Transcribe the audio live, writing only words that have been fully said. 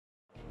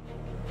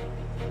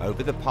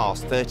Over the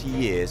past 30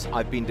 years,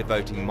 I've been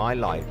devoting my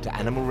life to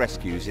animal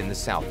rescues in the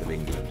south of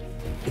England.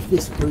 If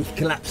this booth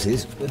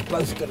collapses, we're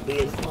both going to be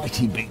in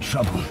mighty big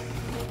trouble.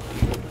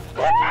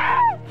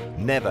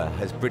 Never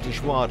has British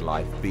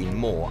wildlife been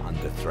more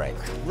under threat.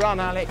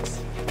 Run,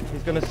 Alex!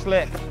 He's going to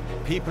slip.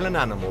 People and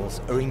animals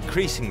are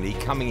increasingly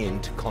coming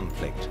into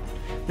conflict.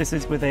 This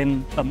is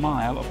within a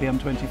mile of the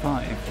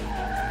M25.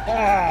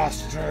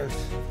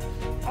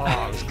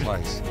 Oh, it was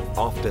close.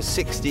 After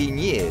 16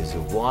 years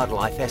of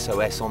Wildlife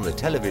SOS on the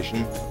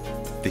television,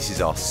 this is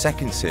our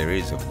second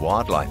series of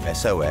Wildlife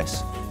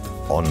SOS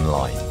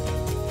Online.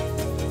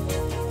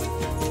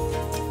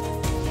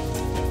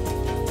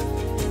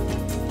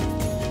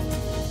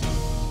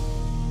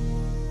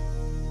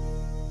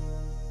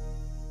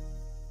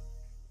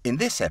 In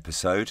this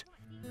episode,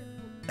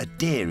 a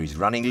deer is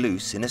running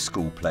loose in a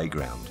school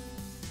playground.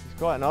 He's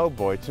quite an old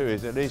boy too,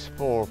 he's at least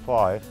 4 or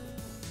 5.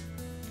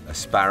 A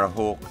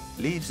sparrowhawk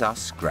leaves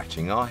us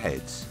scratching our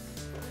heads.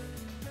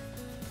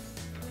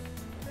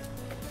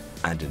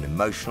 And an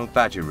emotional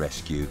badger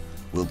rescue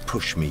will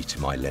push me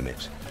to my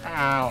limit.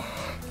 Ow!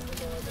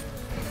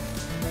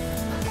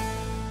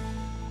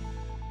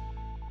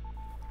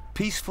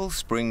 Peaceful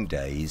spring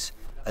days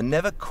are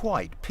never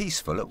quite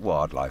peaceful at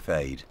Wildlife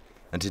Aid,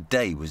 and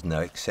today was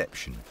no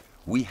exception.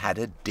 We had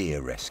a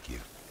deer rescue.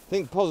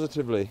 Think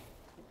positively.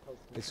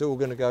 It's all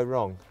going to go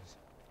wrong.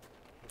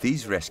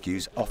 These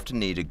rescues often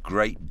need a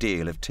great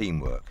deal of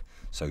teamwork,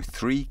 so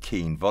 3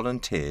 keen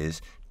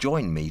volunteers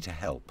joined me to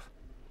help.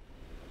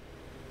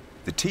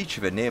 The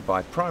teacher of a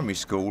nearby primary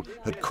school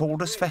had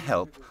called us for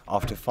help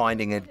after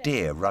finding a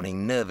deer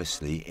running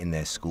nervously in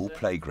their school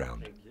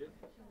playground.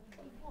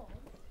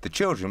 The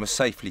children were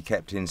safely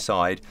kept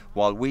inside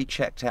while we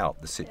checked out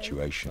the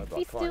situation.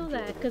 He's still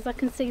there because I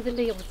can see the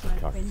leaves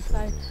moving,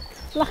 so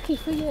lucky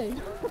for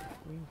you.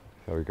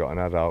 So we've got an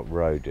adult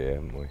roe deer,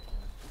 haven't we?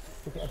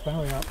 We'll get a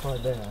barrier up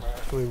right there.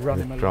 We'll run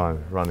him along. Try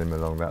and run him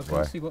along that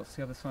way. See what's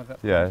the other side of that.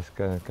 Yeah, let's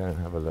go and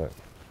have a look.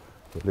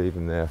 We'll leave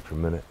him there for a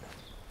minute.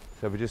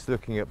 So we're just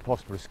looking at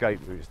possible escape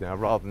routes now.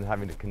 Rather than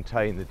having to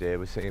contain the deer,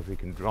 we're seeing if we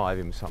can drive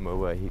him somewhere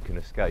where he can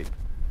escape.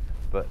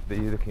 But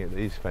looking at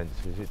these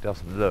fences, it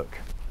doesn't look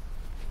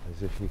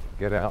as if he can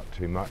get out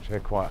too much. They're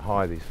quite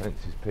high, these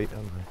fences, Pete,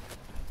 aren't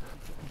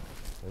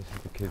they? This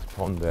is the kids'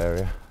 pond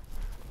area.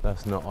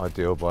 That's not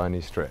ideal by any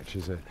stretch,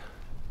 is it?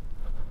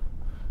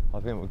 I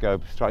think we'll go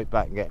straight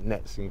back and get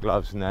nets and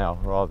gloves now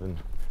rather than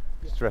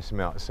stress him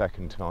out a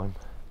second time.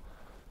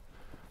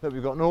 Look,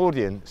 we've got an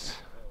audience.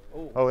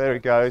 Oh, there he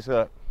goes,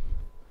 look.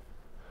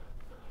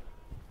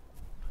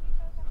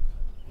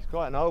 He's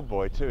quite an old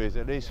boy too, he's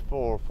at least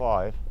 4 or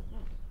 5.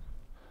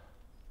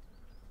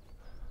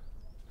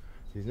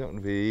 He's not going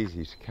to be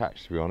easy to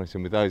catch, to be honest,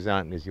 and with those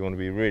antlers you want to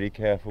be really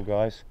careful,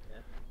 guys,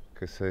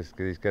 because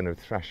he's going to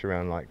thrash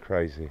around like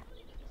crazy.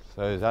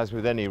 So as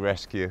with any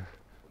rescue,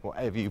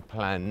 whatever you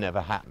plan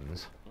never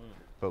happens,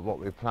 but what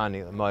we're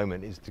planning at the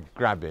moment is to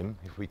grab him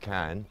if we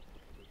can,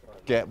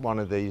 get one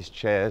of these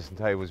chairs and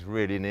tables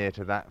really near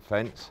to that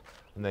fence,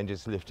 and then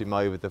just lift him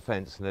over the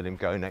fence and let him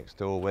go next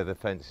door where the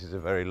fences are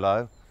very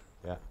low.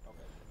 Yeah.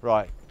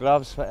 Right,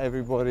 gloves for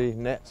everybody,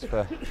 nets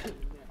for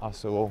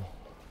us all,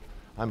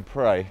 and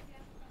pray.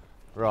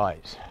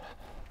 Right.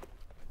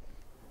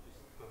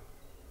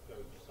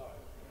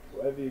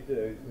 Whatever you do,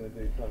 it's going to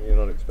do something you're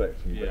not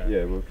expecting, but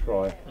yeah, we'll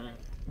try.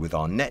 With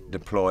our net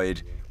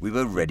deployed, we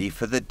were ready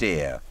for the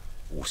deer,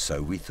 or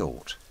so we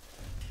thought.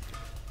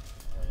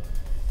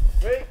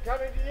 Pete,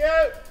 coming to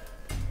you!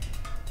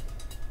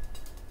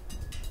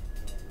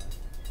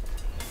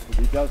 If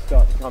he does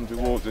start to come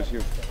towards us,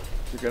 you're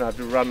going to have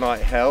to run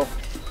like hell.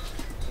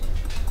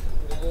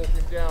 We're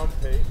walking down,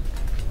 Pete.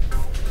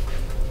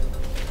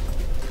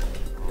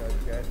 Go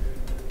again.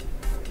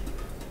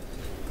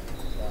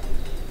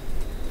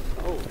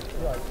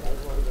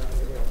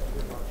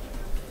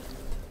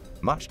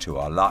 Much to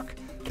our luck,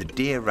 the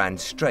deer ran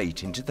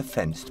straight into the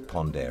fenced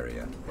pond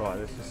area. Right,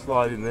 let's just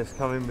slide in this,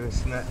 come in with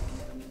this net.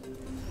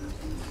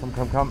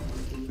 Come.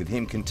 With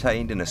him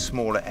contained in a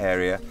smaller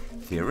area,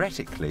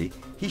 theoretically,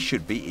 he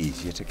should be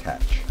easier to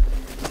catch.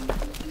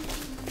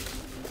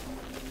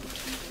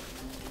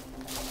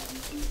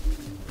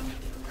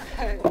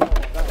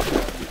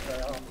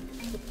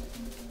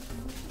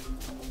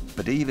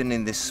 But even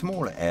in this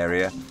smaller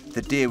area,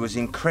 the deer was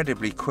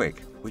incredibly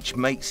quick, which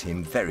makes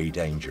him very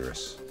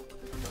dangerous.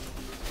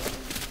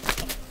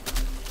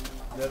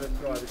 Never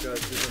try to go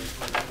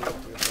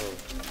through before.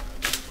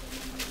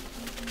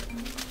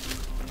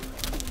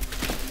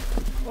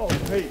 Oh,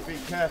 Pete, be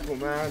careful,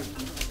 man.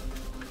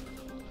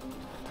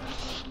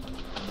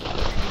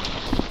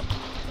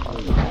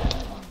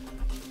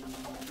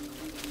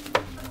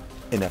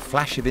 In a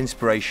flash of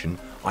inspiration,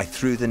 I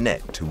threw the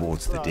net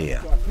towards the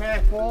deer.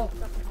 Careful.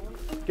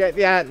 Get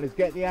the antlers,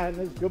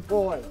 good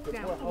boy. Good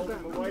boy. Hold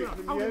them away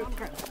from you.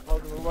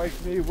 Hold them away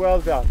from you.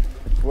 Well done.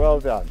 Well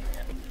done.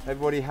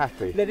 Everybody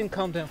happy? Let him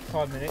calm down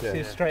for 5 minutes,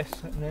 he'll stress,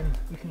 and then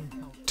we can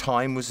help.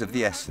 Time was of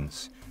the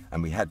essence,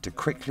 and we had to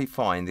quickly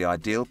find the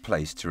ideal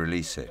place to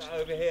release it.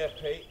 Over here,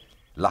 Pete.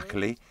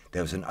 Luckily,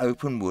 there was an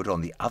open wood on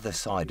the other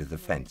side of the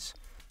fence,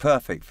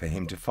 perfect for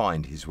him to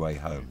find his way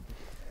home.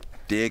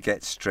 Deer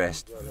get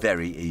stressed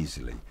very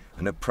easily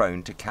and are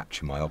prone to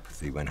capture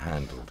myopathy when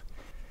handled.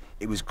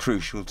 It was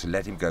crucial to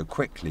let him go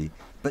quickly,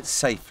 but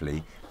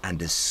safely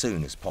and as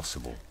soon as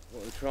possible.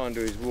 What we try and do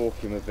is walk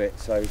him a bit,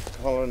 so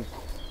Connor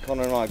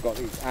and I got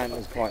these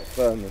antlers quite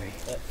firmly.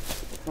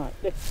 Right,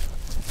 Be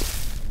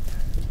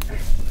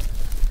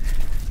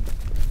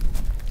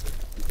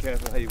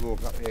careful how you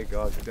walk up here,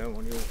 guys. We don't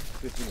want you all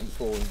slipping and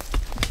falling.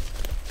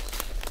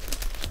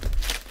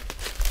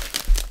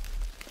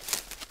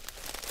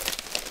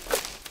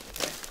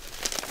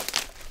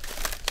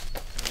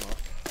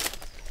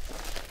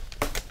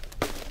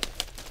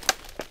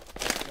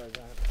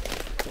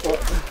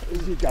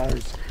 Easy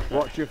goes.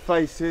 Watch your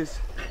faces,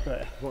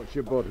 watch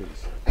your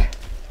bodies.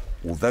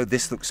 Although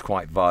this looks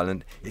quite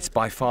violent, it's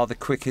by far the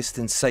quickest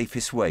and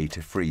safest way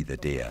to free the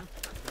deer.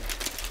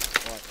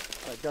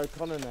 Right, go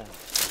Connor now.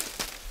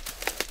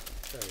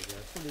 There we go.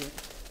 Brilliant.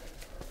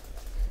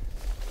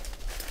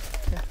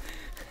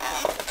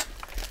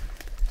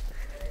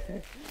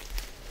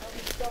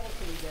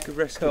 Good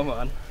rescue. come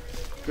on.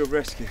 Good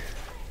rescue.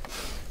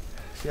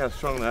 See how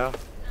strong they are?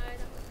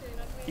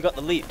 You got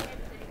the leap.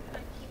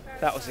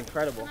 That was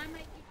incredible.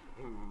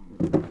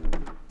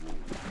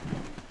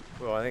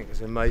 Well, I think it's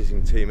an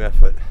amazing team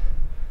effort.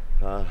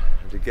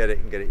 To get it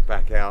and get it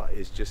back out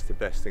is just the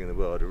best thing in the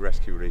world. A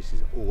rescue release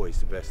is always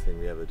the best thing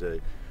we ever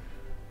do.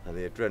 And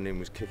the adrenaline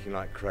was kicking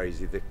like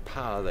crazy. The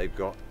power they've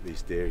got,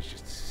 these deer, is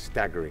just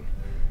staggering.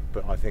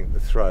 But I think the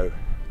throw,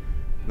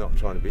 not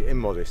trying to be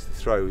immodest, the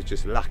throw was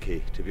just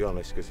lucky, to be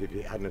honest, because if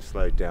it hadn't have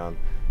slowed down,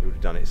 it would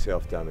have done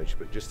itself damage.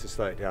 But just to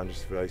slow it down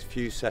just for those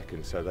few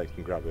seconds so they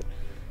can grab it,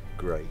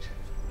 great.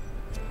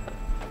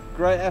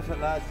 Great effort,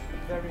 lads.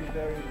 Very,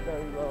 very,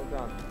 very well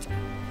done.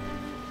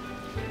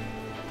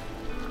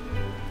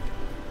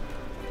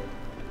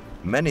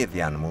 Many of the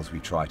animals we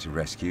try to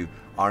rescue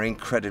are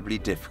incredibly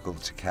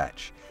difficult to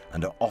catch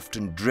and are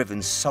often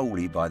driven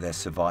solely by their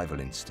survival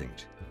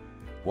instinct.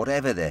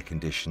 Whatever their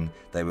condition,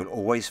 they will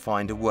always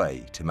find a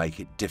way to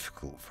make it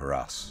difficult for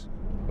us.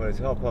 Well, it's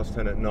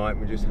 10:30 at night.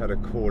 We just had a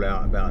call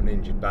out about an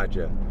injured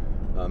badger.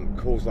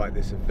 Calls like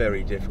this are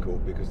very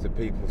difficult because the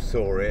people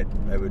saw it,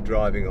 they were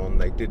driving on,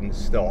 they didn't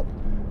stop,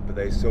 but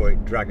they saw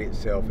it drag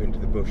itself into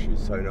the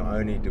bushes. So not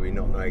only do we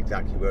not know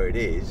exactly where it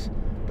is,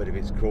 but if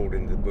it's crawled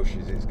into the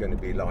bushes, it's going to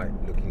be like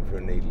looking for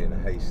a needle in a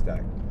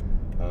haystack.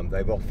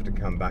 They've offered to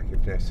come back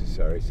if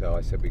necessary, so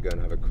I said we're going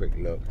to have a quick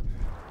look.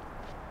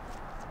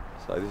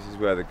 So this is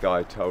where the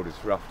guy told us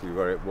roughly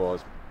where it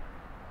was.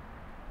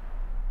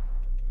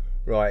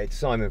 Right, it's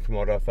Simon from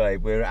Wildlife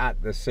Aid. We're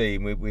at the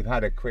scene. We've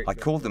had a quick... I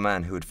called the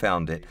man who had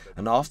found it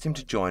and asked him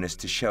to join us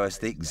to show us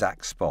the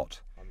exact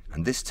spot.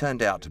 And this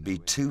turned out to be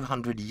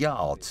 200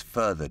 yards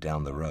further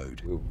down the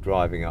road. We're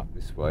driving up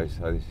this way,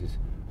 so this is...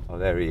 Oh,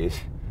 there he is.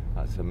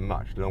 That's a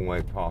much long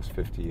way past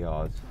 50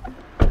 yards.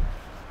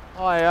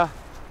 Hiya.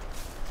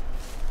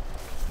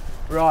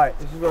 Right,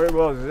 this is where it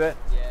was, is it?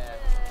 Yeah.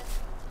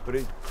 But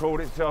it crawled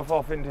itself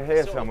off into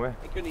here somewhere.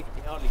 It couldn't even,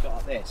 it hardly got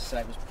up this, so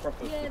it was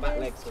proper, Yeah, the back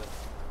legs were...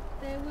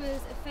 There was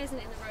a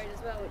pheasant in the road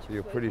as well, which So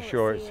you're we pretty can't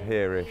sure see it's it.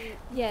 here-ish?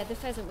 Yeah, the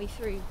pheasant we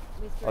threw.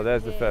 Oh,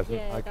 there's the pheasant,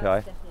 yeah, okay.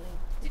 That was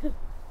definitely.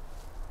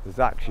 There's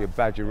actually a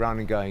badger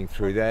run going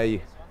through there.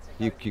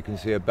 You can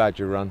see a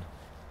badger run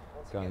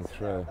going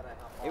through.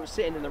 It was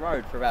sitting in the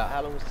road for about,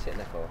 how long was it sitting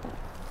there for?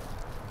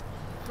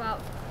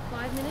 About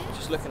 5 minutes.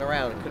 Just looking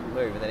around and couldn't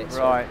move, and then it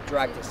sort Right. of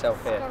dragged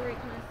itself here.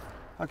 Scurried, kind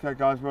of. Okay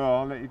guys, well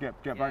I'll let you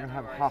get back and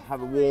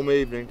have a warm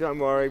evening. Don't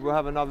worry, we'll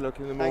have another look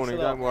in the morning,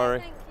 a lot. don't worry.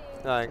 Thank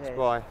you. Thanks, Cheers.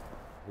 bye.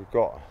 We've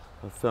got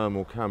a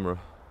thermal camera,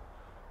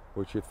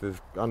 which if the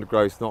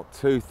undergrowth's not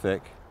too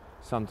thick,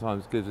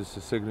 sometimes gives us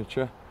a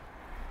signature.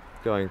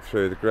 Going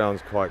through, the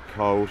ground's quite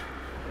cold.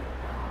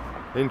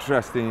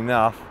 Interesting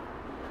enough,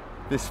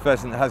 this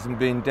pheasant hasn't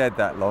been dead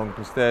that long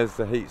because there's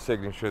the heat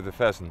signature of the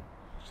pheasant.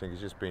 I think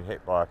he's just been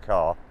hit by a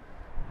car,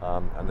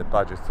 and the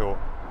badger thought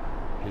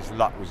his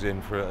luck was in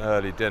for an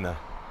early dinner.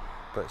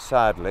 But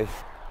sadly,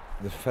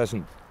 the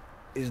pheasant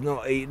is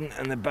not eaten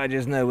and the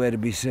badger's nowhere to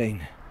be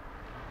seen.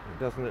 It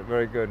doesn't look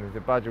very good, and if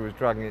the badger was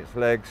dragging its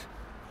legs,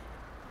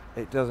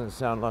 it doesn't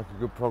sound like a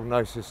good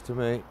prognosis to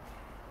me.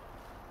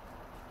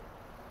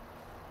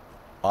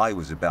 I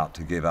was about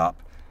to give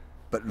up,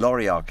 but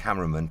Laurie, our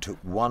cameraman, took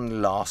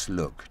one last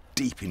look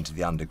deep into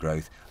the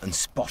undergrowth and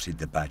spotted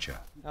the badger.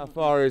 How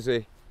far is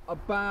he?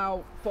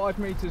 About 5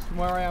 metres from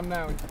where I am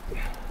now.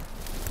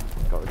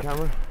 Got the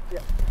camera?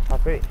 Yep.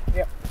 Happy?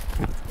 Yep.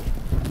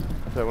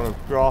 So I want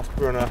to grasp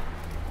her in a...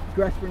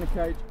 Grasp in a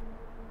cage.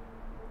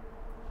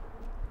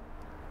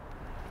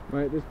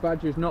 Mate, this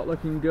badger's not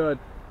looking good.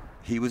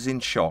 He was in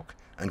shock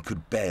and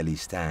could barely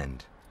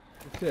stand.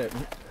 That's it.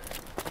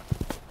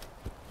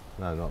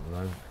 No, not at the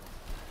moment.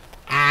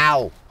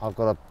 Ow! I've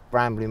got a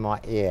bramble in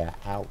my ear.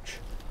 Ouch.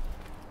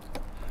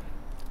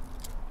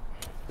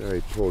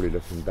 Very poorly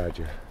looking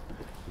badger.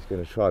 He's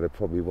going to try to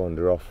probably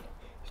wander off.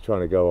 He's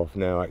trying to go off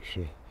now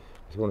actually.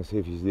 I just want to see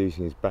if he's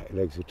losing his back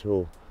legs at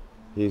all.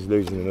 He is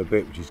losing them a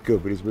bit, which is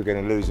good, but we're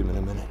going to lose him in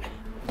a minute.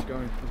 He's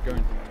going, he's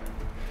going.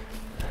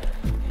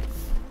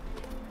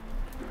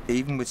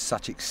 even with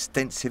such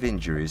extensive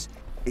injuries,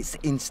 its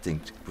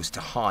instinct was to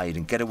hide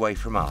and get away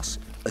from us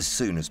as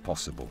soon as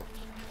possible.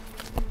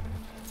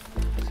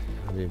 It's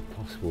going to be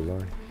impossible,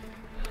 Laurie.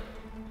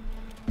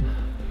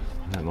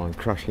 I don't mind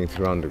crashing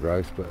through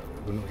undergrowth, but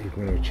we're not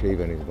even going to achieve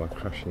anything by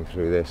crashing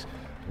through this.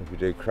 And if we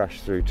do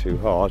crash through too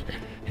hard,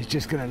 it's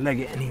just going to leg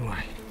it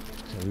anyway.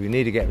 So we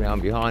need to get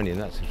round behind him,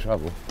 that's the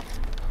trouble.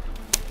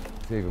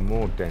 It's even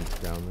more dense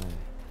down there.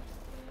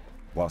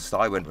 Whilst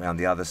I went round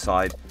the other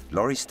side,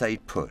 Laurie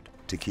stayed put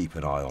to keep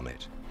an eye on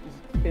it.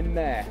 In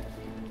there.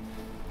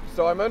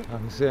 Simon? I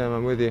can see him,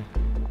 I'm with you.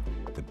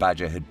 The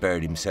badger had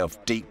buried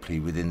himself deeply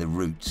within the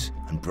roots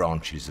and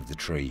branches of the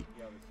tree,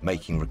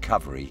 making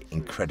recovery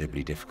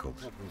incredibly difficult.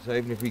 So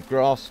even if we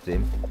grasped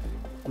him,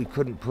 we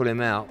couldn't pull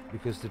him out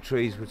because the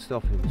trees would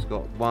stop him. It's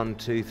got 1,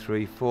 2,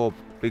 3, 4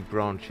 big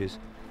branches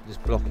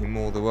just blocking him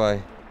all the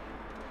way.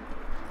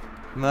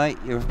 Mate,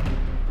 you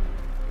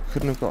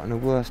couldn't have got in a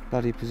worse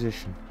bloody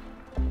position.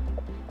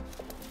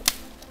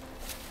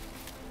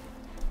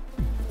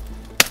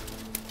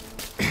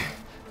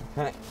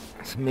 Okay,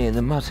 that's me in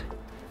the mud.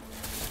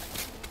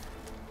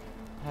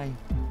 Hey,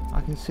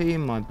 I can see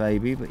him, my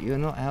baby, but you're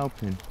not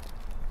helping.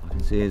 I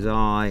can see his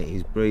eye,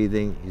 he's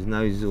breathing, his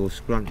nose is all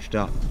scrunched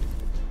up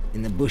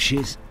in the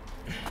bushes.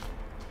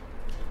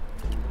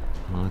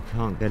 I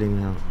can't get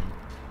him out.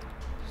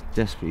 Just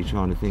desperately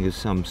trying to think of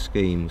some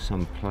scheme,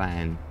 some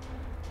plan.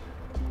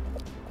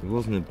 If it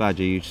wasn't a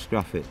badger, you'd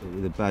scruff it, but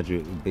with a badger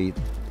it would be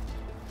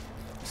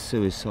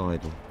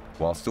suicidal.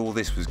 Whilst all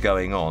this was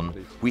going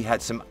on, we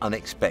had some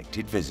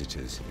unexpected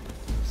visitors.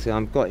 See,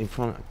 I've got in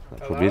front of...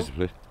 That probably is the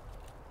police.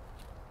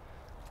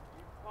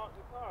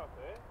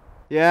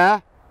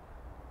 Yeah?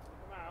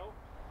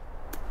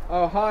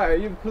 Oh, hi, are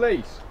you the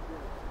police?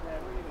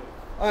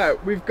 Oh,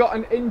 we've got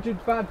an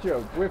injured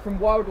badger. We're from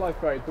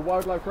Wildlife Aid, the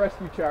wildlife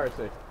rescue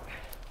charity.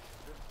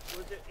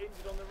 Was it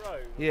injured on the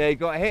road? Yeah, he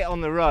got hit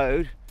on the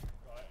road,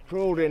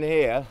 crawled in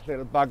here,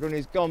 little bugger, and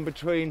he's gone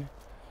between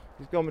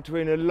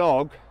a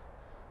log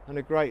and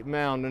a great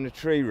mound and a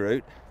tree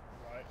root,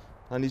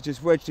 and he's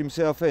just wedged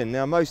himself in.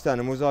 Now, most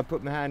animals, I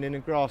put my hand in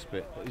and grasp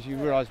it, but as you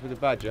realise with a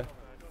badger.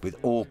 With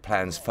all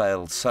plans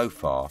failed so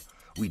far,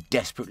 we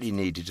desperately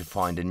needed to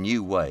find a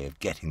new way of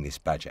getting this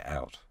badger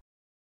out.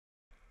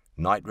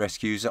 Night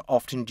rescues are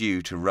often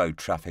due to road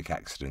traffic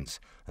accidents,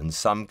 and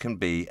some can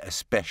be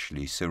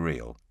especially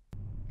surreal.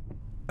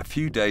 A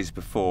few days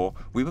before,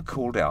 we were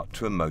called out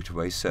to a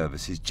motorway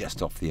services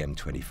just off the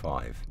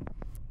M25.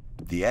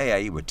 The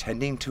AA were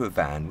tending to a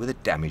van with a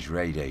damaged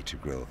radiator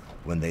grille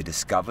when they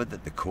discovered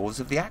that the cause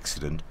of the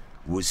accident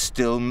was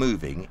still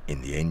moving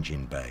in the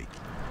engine bay.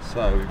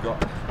 So we've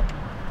got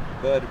a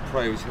bird of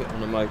prey was hit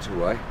on the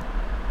motorway.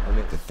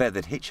 The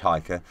feathered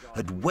hitchhiker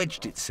had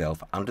wedged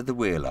itself under the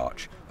wheel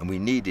arch, and we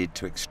needed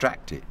to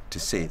extract it to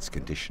see its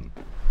condition.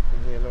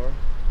 In here, Laura.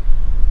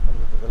 Have a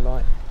look at the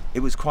light. It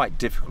was quite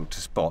difficult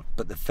to spot,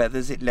 but the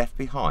feathers it left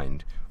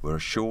behind were a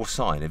sure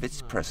sign of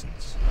its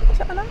presence. Is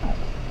that an owl?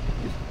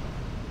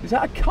 Is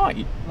that a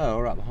kite? No,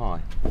 we're up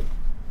high.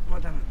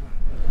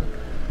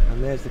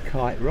 And there's the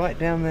kite right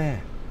down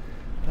there.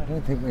 I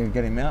don't think we can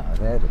get him out of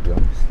there, to be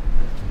honest.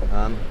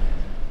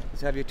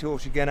 Let's have your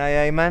torch again,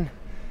 AA man.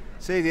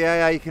 See, the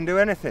AA can do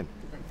anything.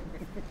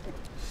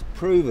 It's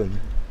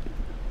proven.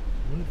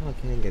 I wonder if I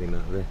can get him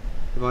out of there.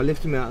 If I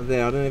lift him out of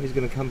there, I don't know if he's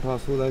going to come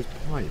past all those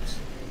pipes.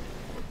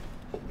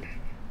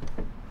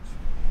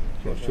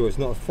 Not sure, it's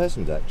not a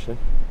pheasant actually.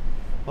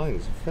 I think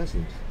it's a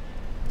pheasant.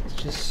 Let's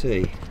just see.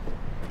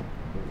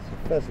 It's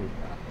a pheasant.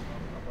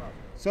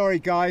 Sorry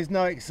guys,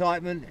 no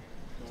excitement.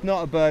 It's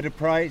not a bird of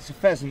prey, it's a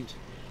pheasant.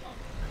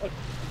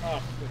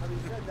 Having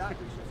said that,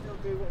 we should still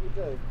do what we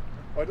do.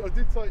 I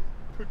did say it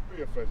could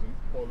be a pheasant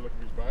by the look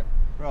of his back.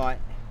 Right,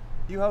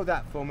 you hold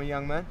that for me,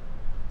 young man.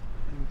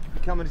 You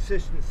become an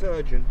assistant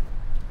surgeon.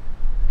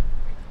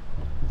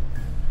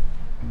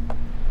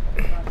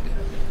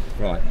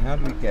 Right, how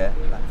do we get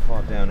that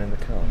far down in the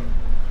car?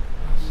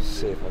 Let's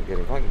just see if I can get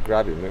him. If I can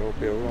grab him, it'll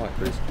be alright,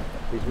 but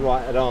he's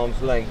right at arm's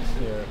length.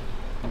 Yeah.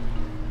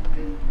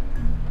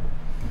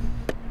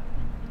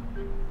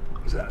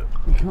 So,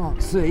 you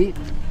can't see.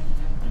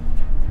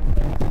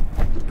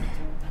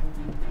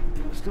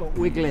 Stop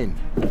wiggling.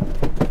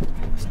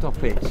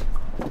 Stop it.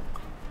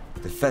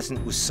 The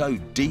pheasant was so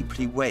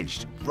deeply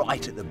wedged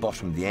right at the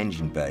bottom of the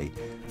engine bay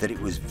that it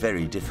was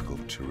very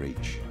difficult to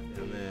reach.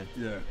 Down there.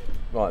 Yeah.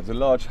 Right, there's a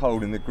large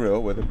hole in the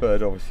grille where the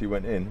bird obviously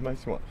went in.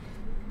 Imagine what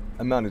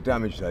amount of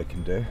damage they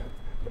can do.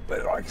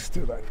 But I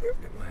still don't get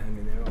my hand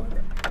in there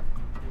either.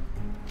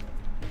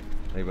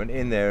 He went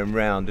in there and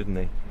round, didn't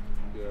he?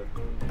 Yeah.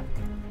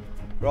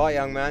 Right,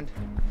 young man.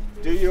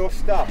 Do your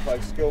stuff, oh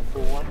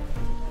skillful one.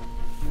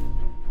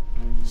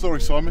 Sorry,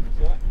 Simon.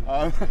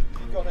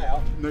 He's gone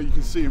out. No, you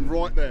can see him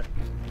right there.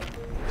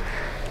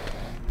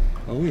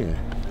 Oh yeah.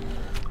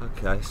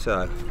 Okay,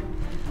 so.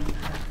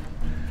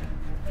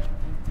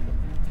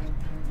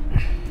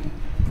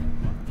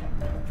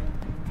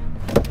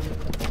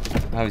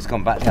 Oh, he's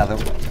gone back the other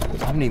way.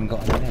 I haven't even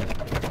got him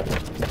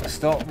there.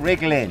 Stop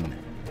wriggling.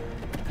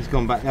 He's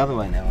gone back the other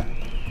way now.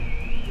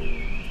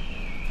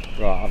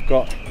 Right, I've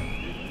got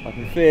I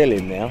can feel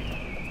him now.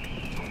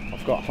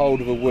 I've got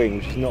hold of a wing,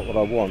 which is not what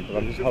I want, but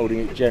I'm just holding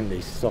it gently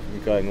to stop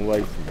him going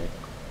away from me.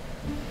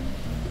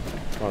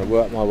 Trying to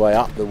work my way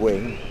up the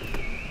wing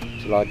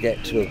till I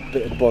get to a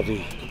bit of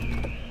body.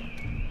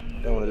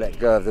 Don't want to let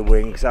go of the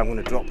wing because I'm going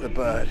to drop the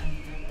bird.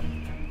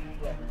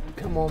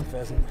 Come on,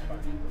 pheasant.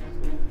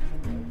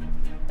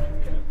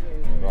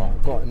 Right,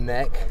 I've got a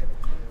neck,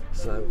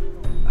 so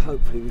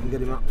hopefully we can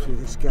get him up through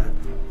this gap.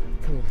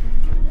 Come on.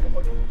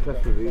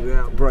 Preferably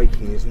without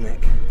breaking his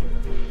neck.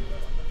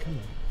 Come on.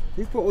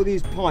 Who put all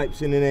these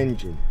pipes in an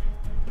engine?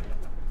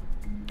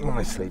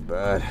 Nicely,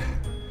 bird.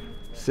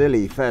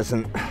 Silly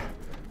pheasant.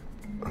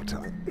 I'll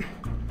tell you.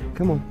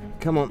 Come on,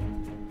 come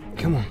on,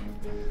 come on.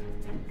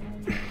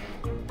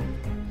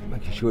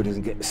 Making sure he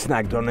doesn't get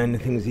snagged on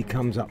anything as he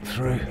comes up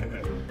through.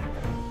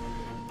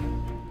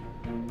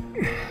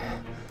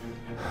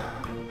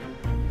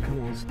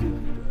 Come on,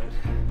 stupid bird.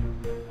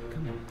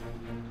 Come on.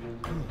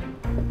 Come on.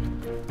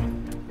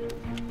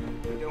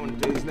 What you don't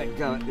want to do is let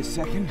go at this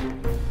second.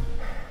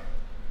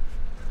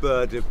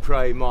 Bird of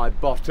prey, my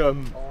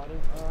bottom.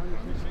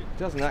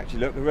 Doesn't actually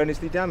look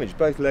horrendously damaged.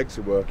 Both legs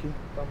are working.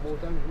 Done more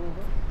damage than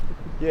that?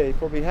 Yeah, he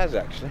probably has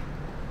actually.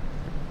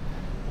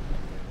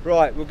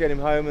 Right, we'll get him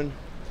home and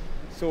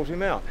sort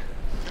him out.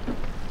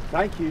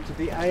 Thank you to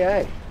the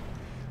AA.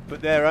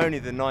 But they're only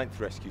the 9th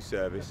rescue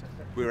service.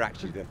 We're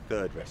actually the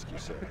 3rd rescue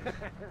service.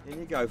 In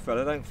you go,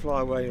 fella. Don't fly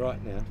away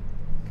right now.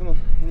 Come on,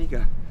 in you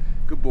go.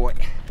 Good boy.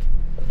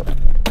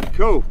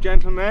 Cool,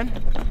 gentlemen.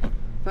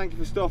 Thank you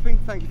for stopping.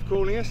 Thank you for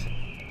calling us.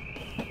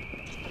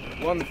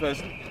 One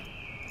pheasant.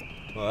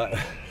 Well,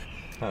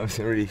 that was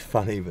a really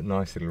funny but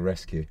nice little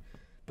rescue.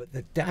 But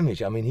the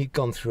damage, I mean, he'd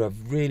gone through a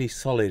really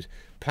solid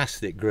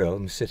plastic grill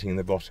and was sitting in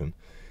the bottom.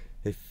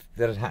 If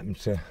that had happened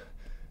to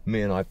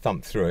me and I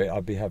thumped through it,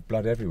 I'd have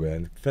blood everywhere.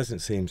 The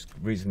pheasant seems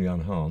reasonably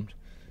unharmed.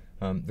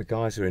 The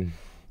guys are in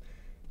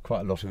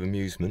quite a lot of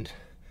amusement,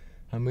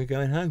 and we're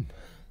going home.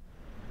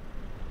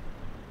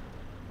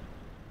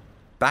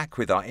 Back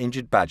with our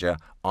injured badger,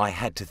 I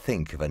had to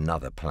think of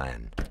another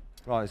plan.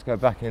 Right, let's go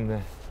back in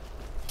there.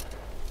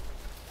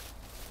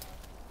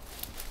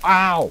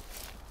 Ow!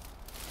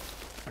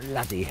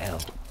 Bloody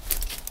hell.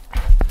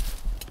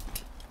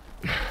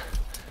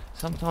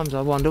 Sometimes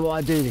I wonder why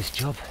I do this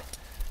job.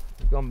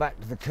 We've gone back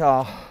to the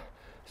car.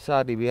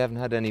 Sadly, we haven't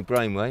had any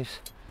brainwaves.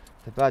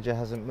 The badger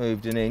hasn't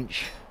moved an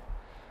inch.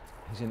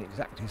 He's in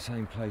exactly the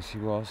same place he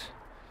was.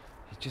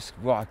 He just,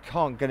 well, I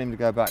can't get him to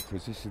go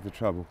backwards. This is the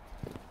trouble.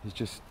 He's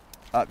just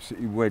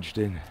absolutely wedged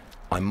in.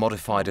 I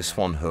modified a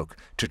swan hook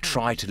to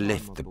try to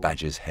lift the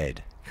badger's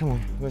head. Come on,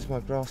 where's my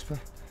grasper?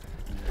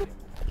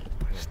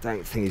 I just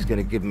don't think he's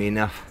going to give me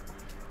enough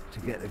to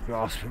get the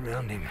grasp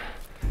around him.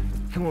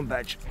 Come on,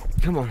 badger,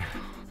 come on.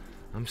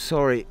 I'm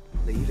sorry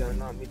that you don't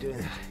like me doing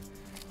that.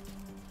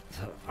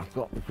 So I've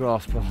got the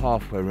grasper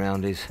halfway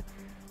around his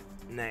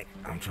neck.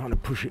 I'm trying to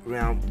push it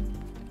round.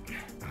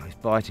 Oh, he's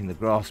biting the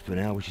grasper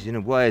now, which is in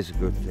a way is a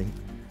good thing,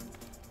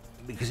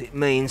 because it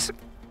means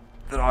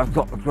that I've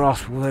got the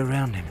grasp all the way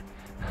around him.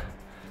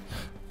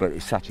 But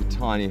it's such a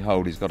tiny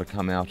hole he's got to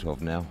come out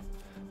of now.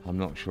 I'm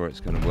not sure it's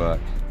going to work.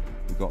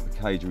 We've got the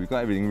cage, we've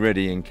got everything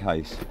ready in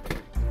case,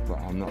 but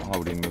I'm not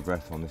holding my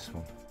breath on this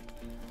one.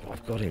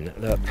 I've got him,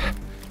 look.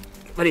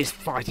 But he's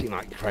fighting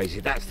like crazy,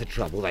 that's the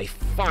trouble. They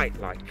fight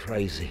like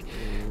crazy.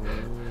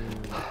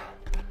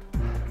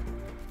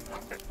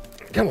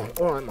 Come on,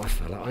 all right, my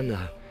fella, I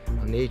know.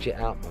 I need you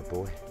out, my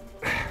boy.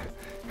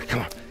 Come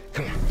on,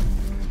 come on,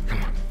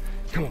 come on,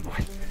 come on,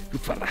 boy.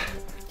 Good fella,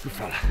 good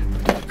fella,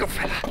 good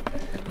fella,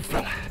 good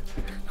fella,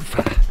 good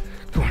fella.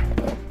 Come on,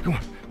 come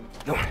on,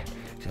 come on.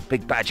 It's a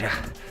big badger,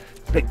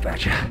 big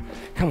badger.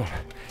 Come on,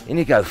 in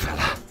you go,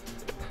 fella.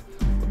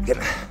 Get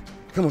him.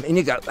 Come on, in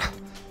you go.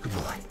 Good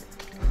boy.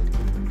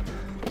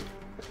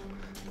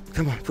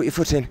 Come on, put your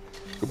foot in.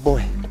 Good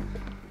boy.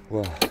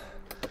 Well,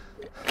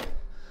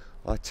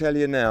 I tell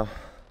you now,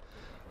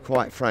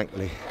 quite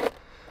frankly,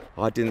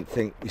 I didn't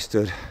think we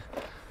stood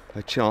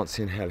a chance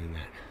in hell in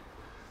that.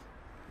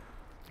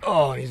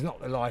 Oh, he's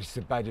not the lightest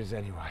of badgers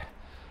anyway.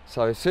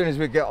 So as soon as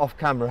we get off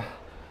camera,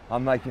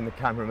 I'm making the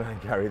cameraman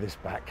carry this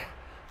back.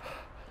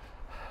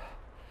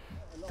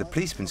 The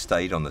policemen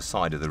stayed on the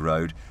side of the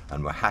road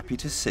and were happy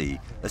to see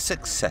a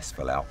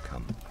successful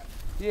outcome.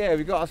 Yeah,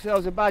 we got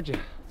ourselves a badger,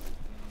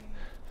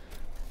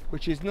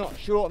 which is not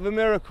short of a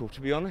miracle,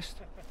 to be honest.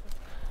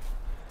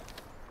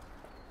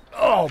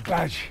 Oh,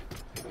 badge,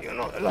 you're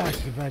not the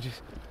lightest of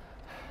badgers.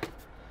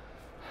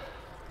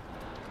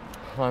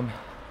 I'm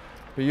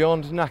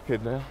beyond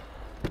knackered now.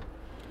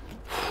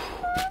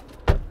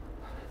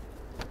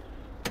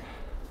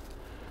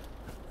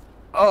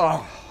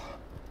 Oh.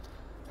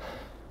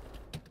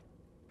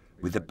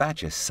 With the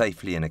badger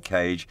safely in a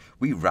cage,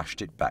 we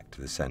rushed it back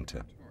to the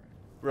centre.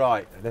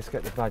 Right, let's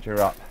get the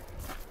badger up.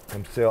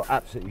 I'm still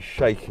absolutely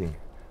shaking.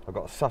 I've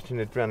got such an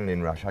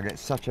adrenaline rush. I get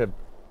such a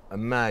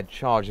mad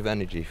charge of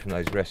energy from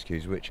those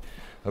rescues, which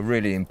are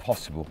really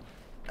impossible.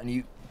 And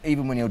you,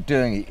 even when you're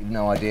doing it, you've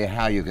no idea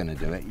how you're going to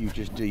do it. You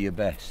just do your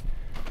best.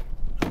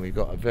 And we've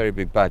got a very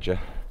big badger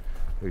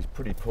who's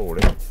pretty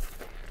poorly.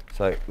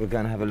 So we're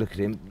going to have a look at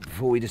him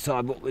before we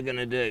decide what we're going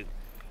to do.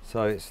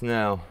 So it's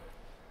now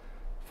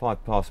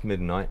 5 past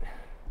midnight,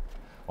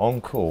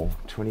 on call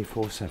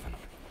 24/7.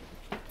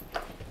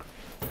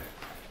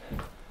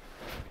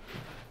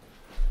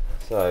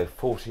 So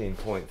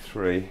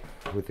 14.3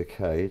 with the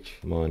cage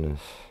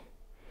minus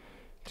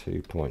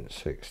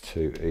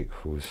 2.62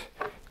 equals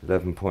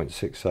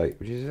 11.68,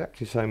 which is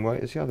exactly the same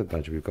weight as the other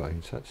badger we've got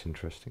in, so that's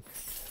interesting.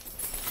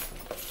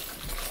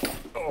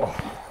 Oh,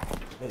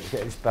 let's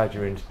get this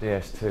badger into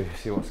DS2,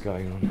 see what's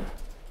going on.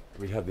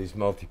 We have these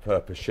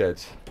multi-purpose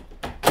sheds.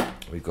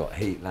 We've got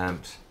heat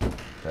lamps.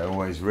 They're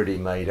always ready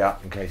made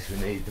up in case we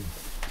need them.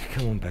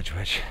 Come on, badger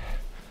wedge.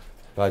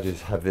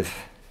 Badgers have this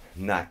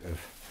knack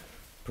of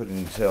putting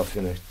themselves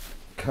in a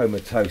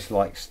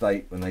comatose-like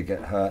state when they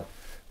get hurt.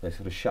 They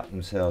sort of shut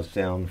themselves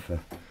down for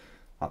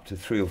up to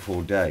 3 or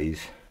 4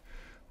 days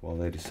while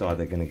they decide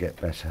they're going to get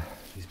better.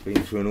 He's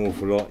been through an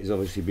awful lot. He's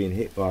obviously been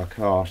hit by a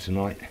car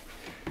tonight.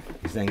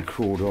 He's then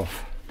crawled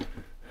off.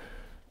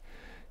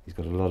 He's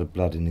got a lot of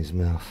blood in his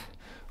mouth.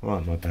 All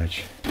right, my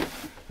badge.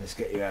 Let's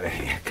get you out of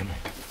here. Come on.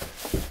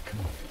 Come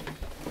on.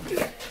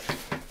 Okay,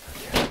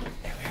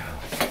 there we are.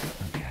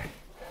 Okay.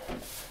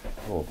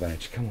 Poor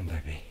badge. Come on,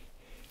 baby.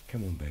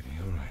 Come on, baby.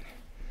 All right.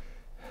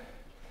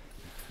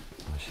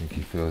 I think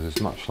he feels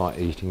as much like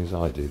eating as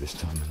I do this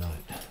time of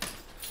night.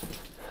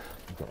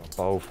 I've got a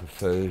bowl for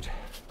food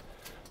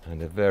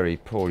and a very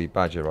poorly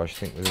badger, I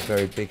think, with a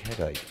very big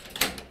headache.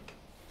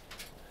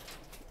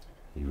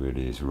 He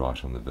really is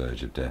right on the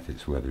verge of death.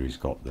 It's whether he's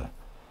got the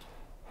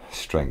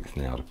strength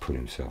now to pull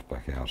himself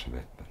back out of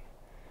it. But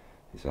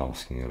he's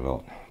asking a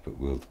lot, but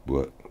we'll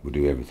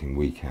do everything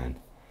we can.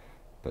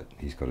 But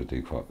he's got to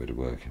do quite a bit of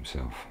work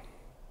himself.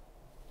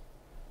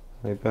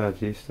 Hey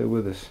Badge, are you still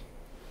with us?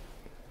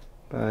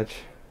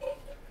 Badge,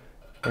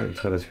 don't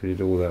tell us we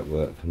did all that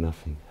work for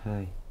nothing.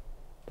 Hey,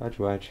 Badge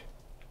Wedge.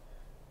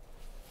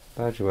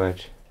 Badge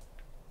Wedge.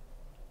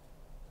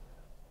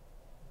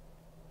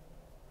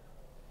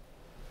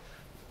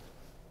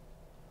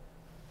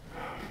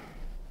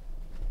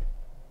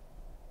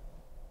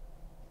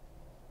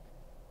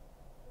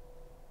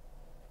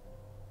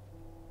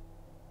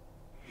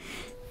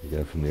 You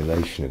go from the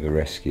elation of a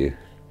rescue,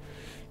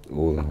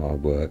 all the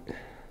hard work,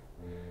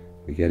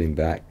 we get him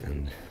back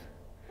and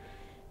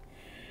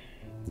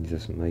he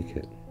doesn't make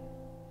it.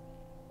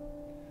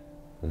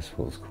 That's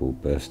what's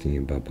called bursting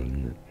your bubble,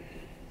 isn't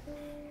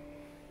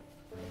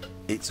it?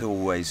 It's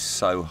always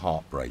so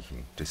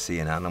heartbreaking to see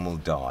an animal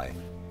die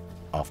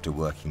after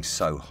working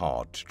so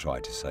hard to try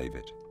to save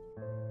it.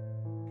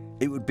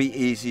 It would be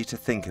easy to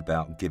think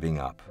about giving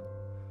up,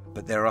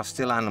 but there are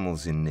still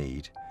animals in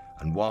need,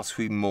 and whilst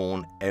we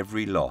mourn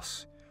every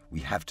loss, we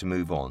have to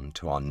move on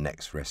to our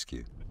next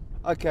rescue.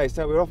 Okay,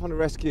 so we're off on a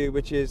rescue,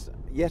 which is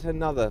yet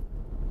another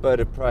bird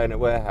of prey in a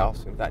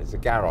warehouse. In fact, it's a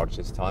garage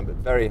this time, but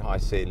very high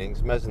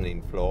ceilings,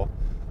 mezzanine floor.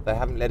 They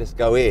haven't let us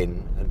go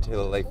in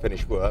until they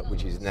finish work,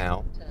 which is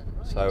now.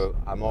 So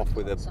I'm off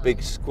with a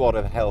big squad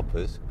of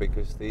helpers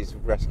because these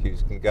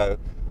rescues can go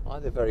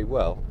either very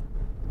well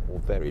or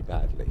very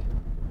badly.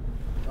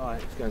 All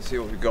right, let's go and see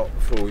what we've got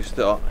before we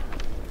start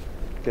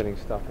getting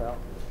stuff out.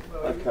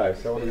 Okay,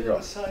 so what have we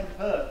got? The same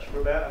perch for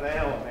about an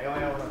hour now,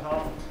 hour and a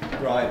half.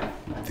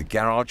 Right. The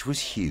garage was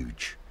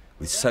huge,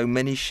 with so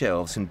many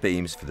shelves and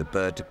beams for the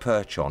bird to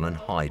perch on and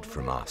hide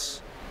from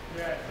us.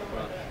 Here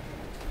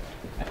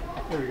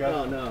we go.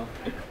 Oh no.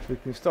 We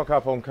can stock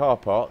up on car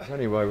parts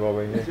anyway while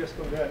we're here. It's just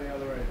gone down the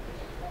other end.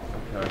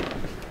 Okay.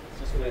 It's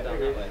just going down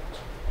that way.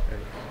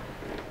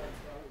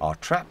 Our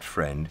trapped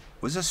friend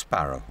was a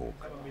sparrowhawk.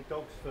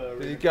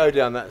 Did he go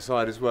down that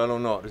side as well or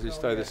not? Does he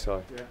stay this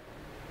side? Yeah.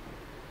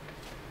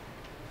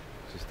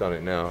 Just done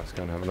it now. Let's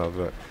go and have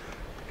another look.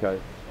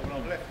 Okay. Well,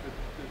 I've left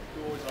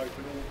the doors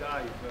open all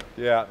day, but...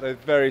 Yeah, they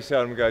very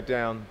seldom go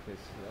down.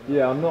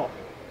 Yeah, I'm not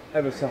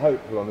ever so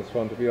hopeful on this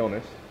one, to be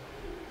honest.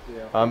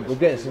 Yeah, we'll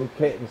get some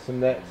kit and some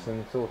nets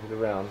and sort it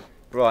around.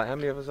 Right, how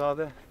many of us are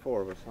there?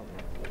 4 of us, aren't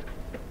there?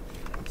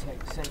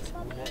 Take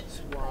sensible nets,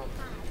 one.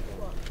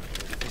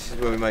 This is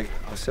where we make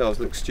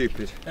ourselves look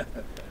stupid.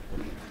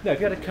 No, if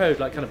you had a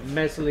code like kind of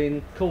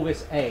mezzanine, call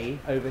this A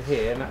over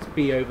here and that's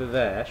B over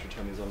there,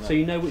 so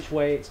you know which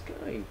way it's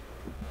going.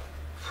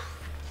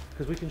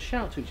 Because we can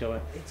shout to each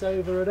other, it's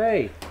over at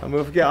A. And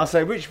we'll forget, I'll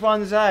say, which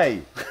one's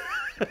A?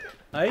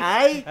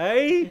 A?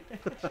 A?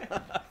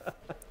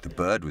 The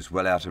bird was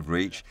well out of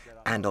reach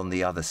and on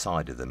the other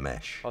side of the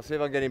mesh. I'll see if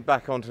I can get him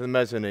back onto the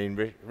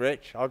mezzanine,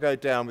 Rich. I'll go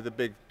down with the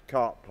big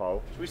cart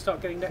pole. Should we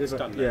start getting nets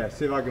done now? Yeah,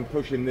 see if I can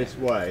push him this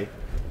way.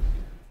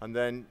 And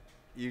then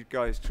you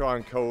guys try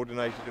and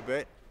coordinate it a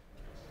bit.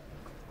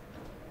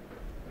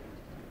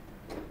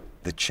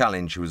 The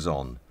challenge was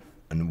on,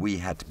 and we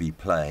had to be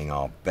playing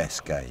our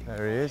best game.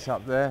 There he is,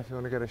 up there, if you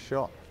want to get a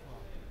shot.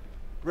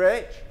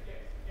 Rich,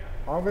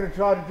 I'm going to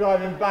try to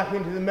drive him back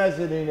into the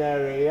mezzanine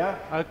area.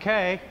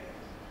 Okay.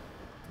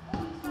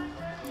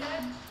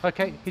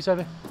 Okay, he's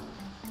over.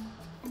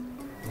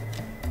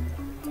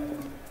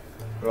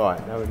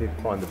 Right, now we need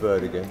to find the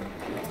bird again.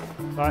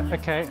 Right,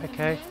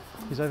 okay.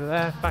 He's over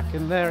there, back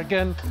in there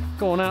again.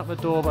 Go on out the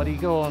door, buddy,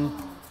 go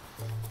on.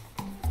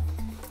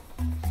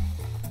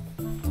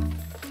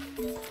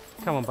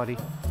 Come on, buddy.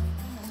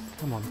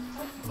 Come on.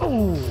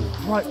 Oh,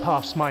 right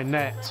past my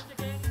net.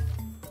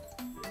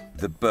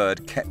 The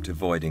bird kept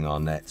avoiding our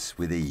nets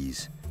with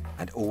ease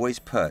and always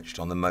perched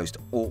on the most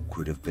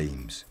awkward of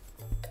beams.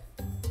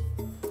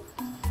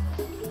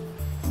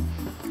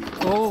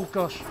 Oh,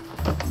 gosh.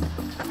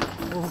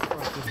 Oh,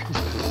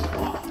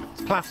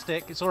 it's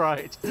plastic, it's all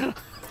right.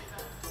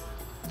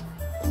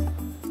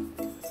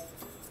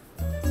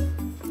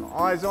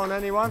 Eyes on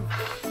anyone?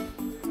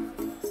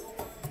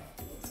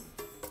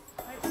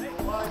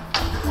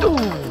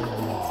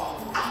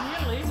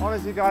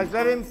 Honestly, guys,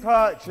 let him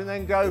perch and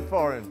then go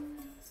for him.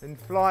 In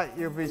flight,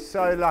 you'll be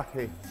so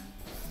lucky.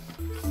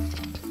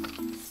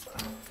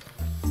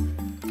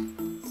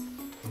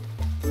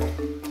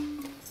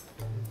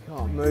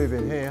 Can't move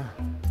in here.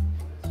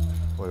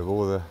 Well, of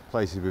all the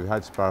places we've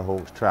had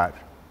sparrowhawks trapped,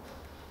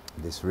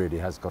 this really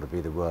has got to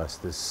be the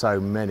worst. There's so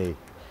many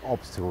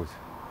obstacles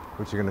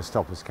which are going to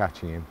stop us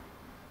catching him,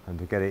 and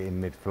to get it in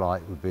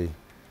mid-flight would be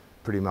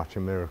pretty much a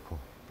miracle.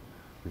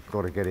 We've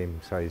got to get him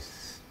so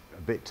he's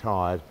a bit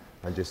tired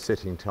and just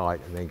sitting tight,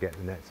 and then get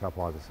the nets up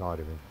either side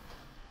of him.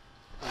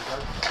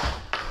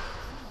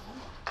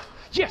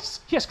 Yes,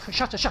 yes,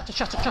 shutter.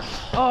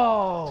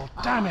 Oh,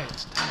 damn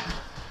it.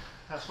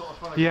 That's what I was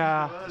trying to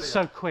Yeah, do earlier.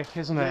 so quick,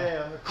 isn't it?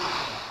 Yeah,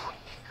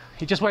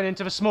 He just went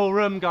into the small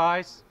room,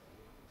 guys.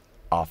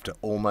 After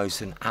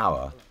almost an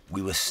hour,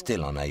 we were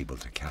still unable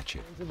to catch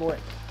it.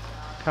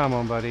 Come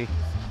on, buddy.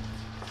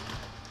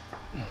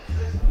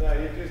 No,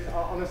 you just,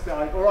 honestly,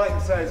 all I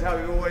can say is how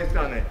we've always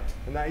done it,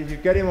 and that is you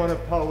get him on a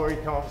pole where he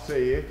can't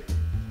see you,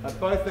 and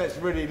both nets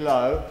really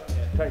low,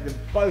 take them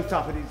both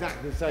up at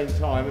exactly the same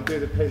time and do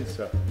the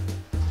pincer.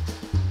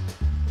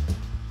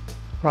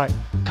 Right,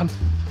 come.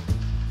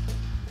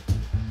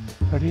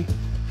 Ready?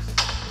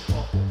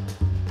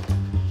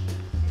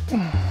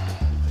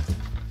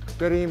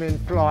 Getting him in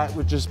flight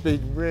would just be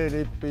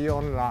really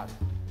beyond luck.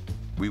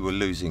 We were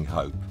losing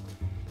hope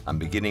and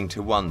beginning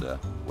to wonder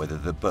whether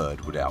the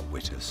bird would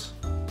outwit us.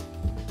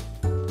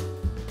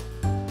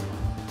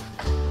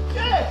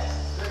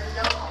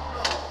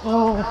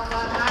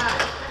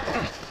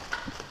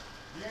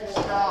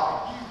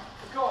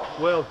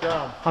 well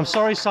done. I'm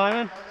sorry,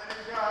 Simon.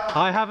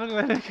 I haven't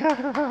let it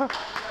go.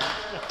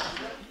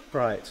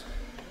 Right.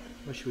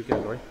 Where should we go,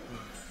 Laurie?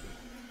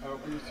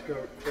 We used to go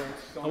down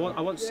to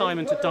I want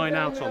Simon to dine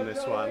out on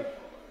this one.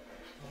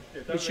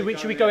 Should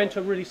we go into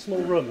a really small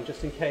room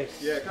just in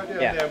case? Yeah, go down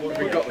there. What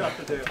have we got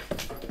to do?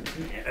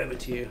 Over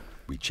to you.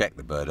 We checked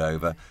the bird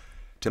over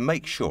to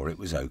make sure it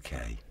was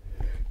okay.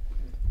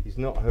 He's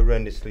not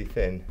horrendously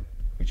thin,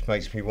 which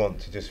makes me want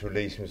to just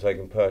release him so he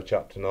can perch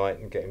up tonight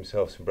and get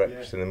himself some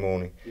breakfast in the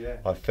morning. Yeah.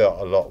 I felt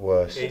a lot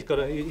worse. He's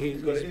got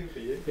he's Got it in for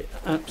you.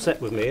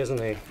 upset with me, isn't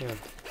he? Yeah.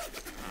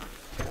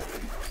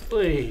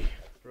 Oy.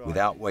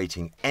 Without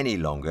waiting any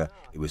longer,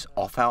 it was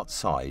off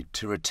outside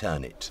to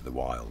return it to the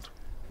wild.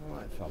 All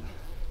right, fella.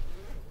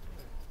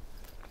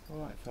 All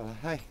right, fella.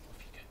 Hey,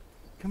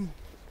 come on.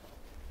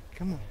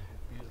 Come on.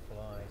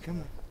 Come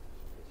on.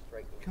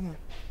 Come on.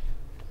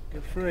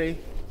 You're free.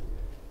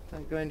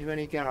 Don't go into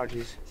any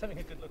garages. It's having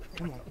a good look.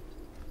 Come on.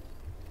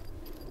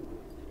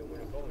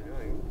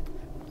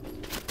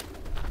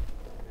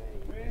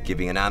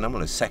 Giving an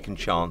animal a second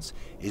chance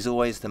is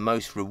always the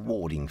most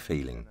rewarding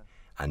feeling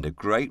and a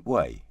great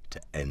way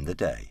to end the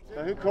day.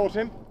 So who caught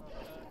him?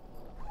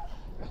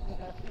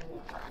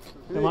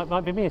 It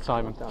might be me,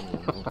 Simon.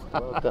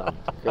 Well done.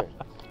 Good.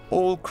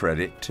 All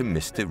credit to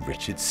Mr.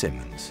 Richard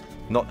Simmons,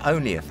 not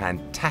only a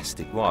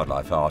fantastic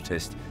wildlife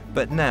artist,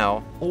 but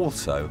now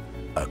also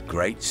a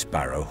great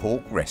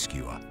sparrowhawk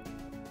rescuer.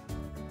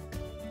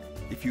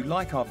 If you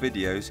like our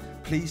videos,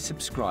 please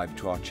subscribe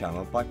to our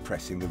channel by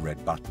pressing the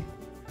red button,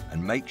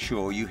 and make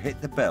sure you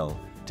hit the bell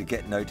to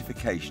get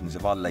notifications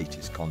of our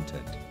latest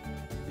content.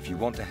 If you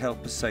want to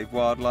help us save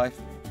wildlife,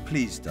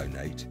 please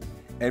donate.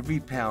 Every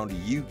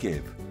 £1 you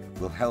give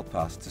will help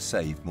us to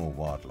save more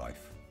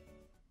wildlife.